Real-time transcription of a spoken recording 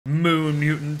Moon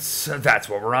Mutants, that's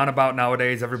what we're on about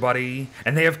nowadays, everybody.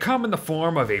 And they have come in the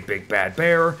form of a big bad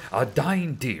bear, a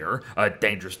dying deer, a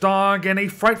dangerous dog, and a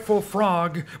frightful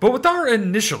frog. But with our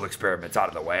initial experiments out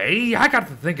of the way, I got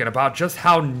to thinking about just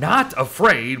how not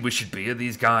afraid we should be of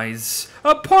these guys.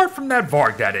 Apart from that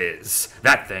Varg, that is.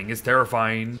 That thing is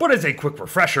terrifying. But as a quick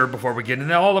refresher before we get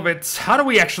into all of it, how do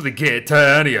we actually get to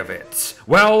any of it?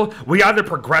 Well, we either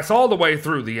progress all the way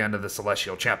through the end of the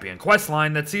Celestial Champion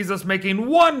questline that sees us making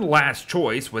one last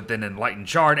choice with an Enlightened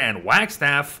Shard and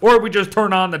Wagstaff, or we just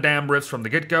turn on the damn rifts from the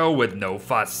get-go with no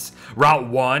fuss. Route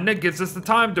 1 gives us the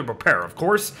time to prepare, of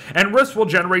course, and rifts will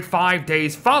generate 5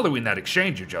 days following that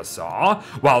exchange you just saw,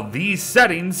 while these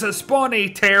settings spawn a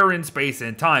tear in space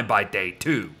and time by day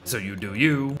 2. So you do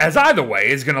you. As either way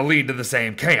is going to lead to the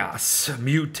same chaos.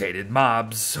 Mutated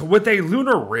mobs. With a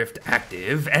Lunar Rift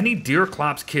active, any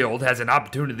Deerclops killed has an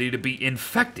opportunity to be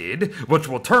infected, which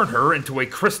will turn her into a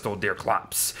Crystal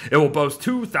Deerclops. It will boast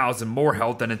 2,000 more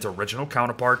health than its original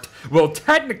counterpart, will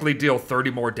technically deal 30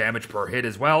 more damage per hit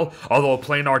as well, although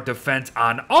planar defense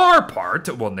on our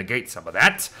part will negate some of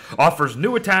that, offers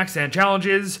new attacks and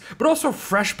challenges, but also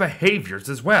fresh behaviors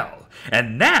as well.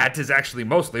 And that is actually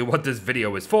mostly what this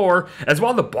video is for, as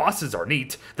while the bosses are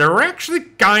neat, they're actually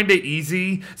kinda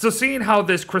easy, so seeing how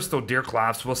this Crystal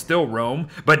Deerclops will still roam,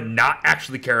 but not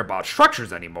actually care about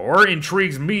structures anymore,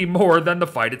 intrigues me more than the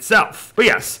fight itself. But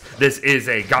yes, this is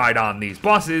a guide on these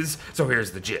bosses, so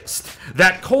here's the gist.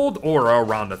 That cold aura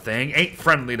around the thing ain't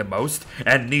friendly to most,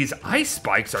 and these ice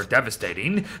spikes are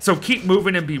devastating, so keep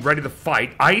moving and be ready to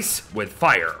fight ice with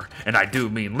fire. And I do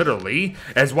mean literally,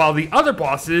 as while the other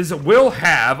bosses will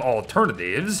have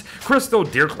alternatives, Crystal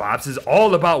Deerclops is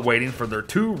all about waiting for their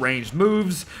 2 ranged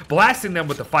moves, blasting them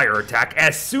with the fire attack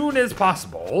as soon as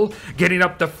possible, getting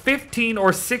up to 15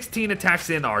 or 16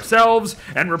 attacks in ourselves,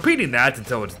 and repeating that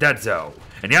until it's dead zone.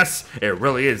 And yes, it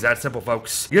really is that simple,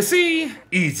 folks. You see,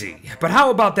 easy. But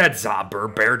how about that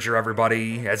Zomber Bearger,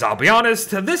 everybody? As I'll be honest,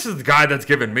 this is the guy that's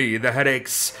given me the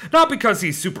headaches. Not because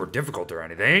he's super difficult or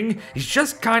anything, he's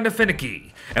just kinda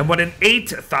finicky. And when an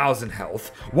 8,000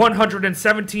 health,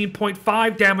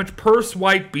 117.5 damage per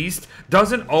swipe beast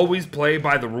doesn't always play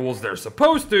by the rules they're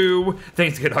supposed to,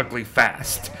 things get ugly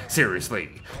fast. Seriously.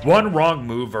 One wrong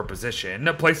move or position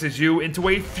places you into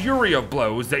a fury of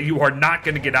blows that you are not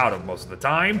going to get out of most of the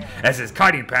time, as his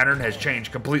kiting pattern has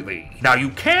changed completely. Now you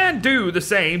can do the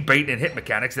same bait and hit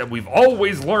mechanics that we've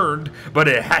always learned, but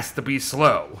it has to be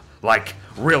slow. Like,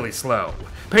 really slow.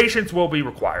 Patience will be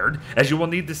required, as you will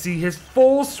need to see his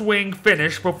full swing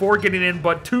finish before getting in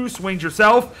but 2 swings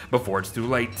yourself before it's too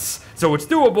late. So it's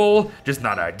doable, just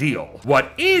not ideal.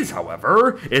 What is,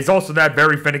 however, is also that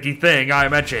very finicky thing I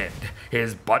mentioned.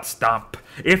 His butt stomp.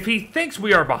 If he thinks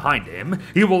we are behind him,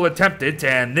 he will attempt it,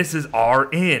 and this is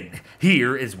our in.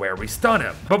 Here is where we stun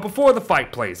him. But before the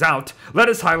fight plays out, let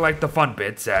us highlight the fun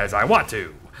bits as I want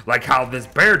to. Like how this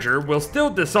Bearger will still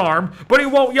disarm, but he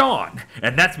won't yawn.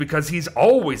 And that's because he's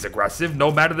always aggressive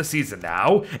no matter the season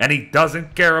now, and he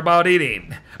doesn't care about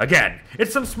eating. Again,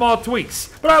 it's some small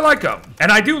tweaks, but I like them.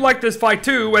 And I do like this fight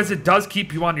too, as it does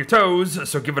keep you on your toes,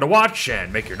 so give it a watch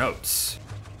and make your notes.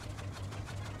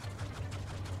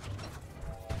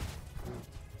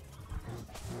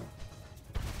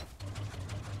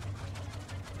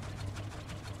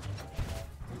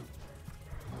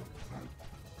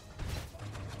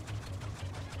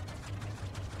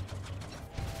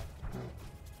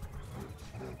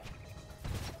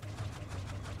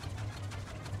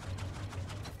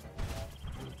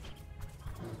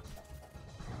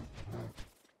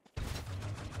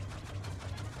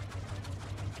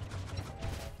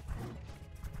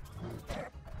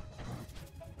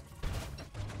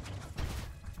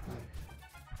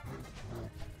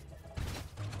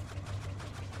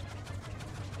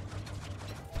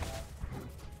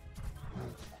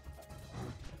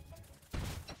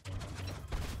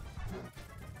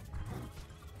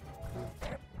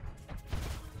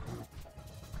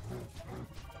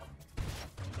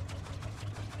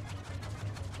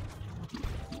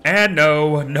 And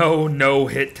no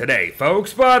hit today,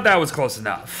 folks, but that was close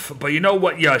enough. But you know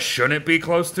what you shouldn't be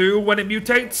close to when it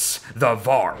mutates? The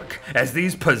Varg, as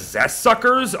these possessed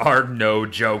suckers are no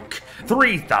joke.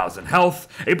 3,000 health,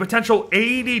 a potential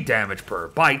 80 damage per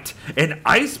bite, an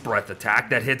Ice Breath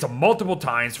attack that hits multiple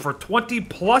times for 20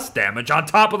 plus damage on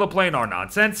top of the planar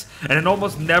nonsense, and an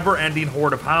almost never-ending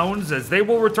horde of hounds, as they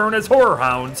will return as horror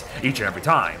hounds each and every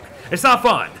time. It's not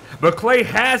fun, but Clay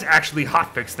has actually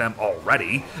hotfixed them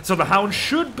already, so the hound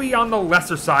should be on the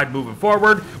lesser side moving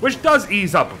forward, which does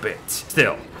ease up a bit.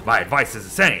 Still, my advice is the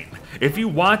same. If you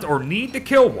want or need to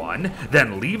kill one,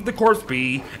 then leave the corpse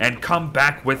be and come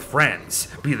back with friends,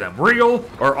 be them real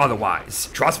or otherwise.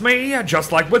 Trust me,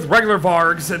 just like with regular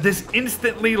Vargs, this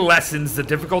instantly lessens the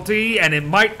difficulty and it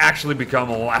might actually become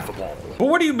laughable. But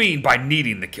what do you mean by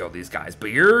needing to kill these guys,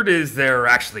 Beard? Is there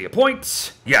actually a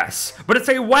point? Yes, but it's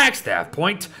a Wagstaff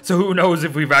point, so who knows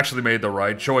if we've actually made the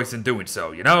right choice in doing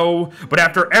so, you know? But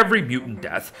after every mutant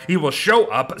death, he will show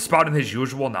up spouting his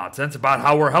usual nonsense about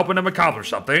how we're helping him accomplish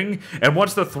something, and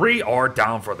once the 3 are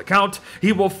down for the count,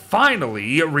 he will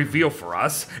finally reveal for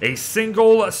us a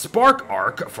single spark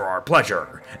arc for our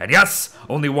pleasure. And yes,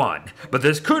 only one, but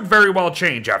this could very well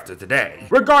change after today.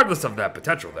 Regardless of that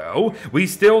potential though, we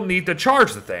still need to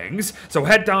charge the things, so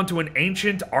head down to an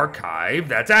ancient archive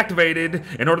that's activated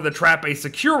in order to trap a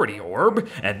security orb,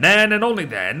 and then and only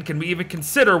then can we even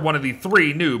consider one of the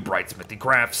 3 new bright smithy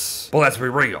crafts. But let's be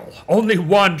real, only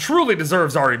one truly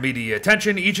deserves our immediate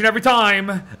attention each and every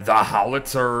time: the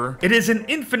Howitzer. It is an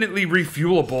infinitely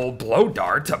refuelable blow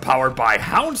dart powered by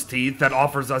Hound's Teeth that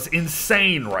offers us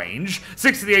insane range,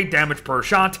 68 damage per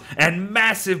shot, and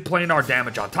massive planar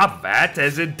damage on top of that,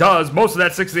 as it does most of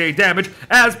that 68 damage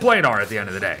as planar at the end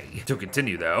of the day. To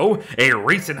continue though, a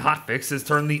recent hotfix has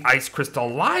turned the Ice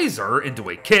Crystallizer into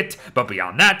a kit, but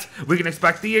beyond that, we can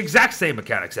expect the exact same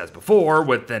mechanics as before,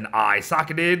 with an eye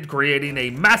socketed, creating a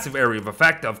massive area of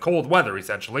effect of cold weather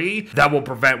essentially, that will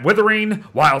prevent withering,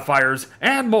 wildfires,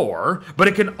 and more, but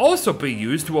it can also be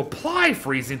used to apply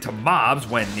freezing to mobs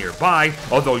when nearby,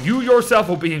 although you yourself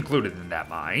will be included in that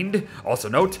mind. Also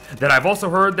note that I've also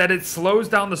heard that it slows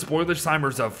down the spoilage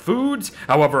timers of foods.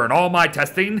 However, in all my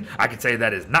testing, I can say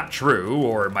that is not true,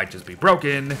 or it might just be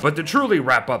broken. But to truly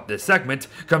wrap up this segment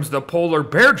comes the Polar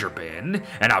Bearger Bin,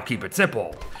 and I'll keep it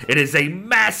simple. It is a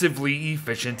massively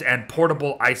efficient and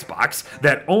portable icebox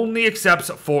that only accepts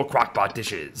full crockpot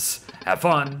dishes. Have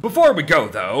fun. Before we go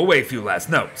though, a few last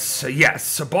notes.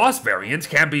 Yes, boss variants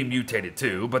can be mutated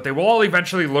too, but they will all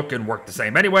eventually look and work the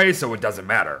same anyway, so it doesn't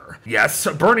matter. Yes,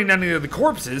 burning any of the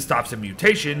corpses stops a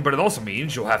mutation, but it also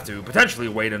means you'll have to potentially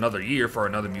wait another year for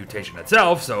another mutation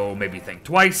itself, so maybe think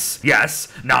twice. Yes,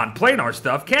 non-planar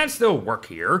stuff can still work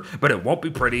here, but it won't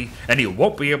be pretty, and you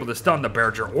won't be able to stun the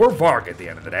Bearger or Varg at the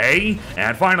end of the day.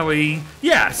 And finally,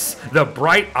 yes, the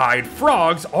bright-eyed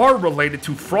frogs are related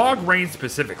to frog rain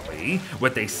specifically,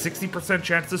 with a 60%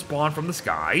 chance to spawn from the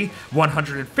sky,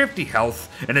 150 health,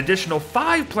 an additional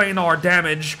 5 planar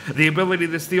damage, the ability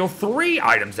to steal 3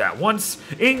 items at once,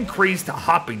 increased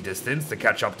hopping distance to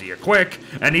catch up to you quick,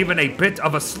 and even a bit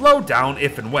of a slowdown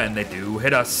if and when they do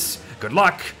hit us. Good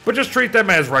luck, but just treat them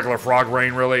as regular frog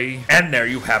rain, really. And there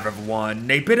you have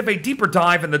everyone, a bit of a deeper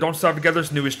dive in the Don't Starve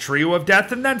Together's newest trio of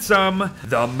death and then some,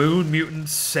 the Moon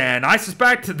Mutants. And I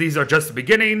suspect these are just the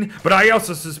beginning, but I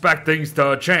also suspect things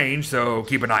to change, so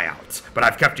keep an eye out. But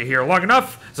I've kept you here long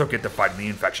enough, so get to fighting the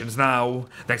infections now.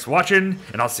 Thanks for watching,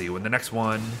 and I'll see you in the next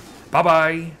one.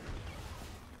 Bye-bye.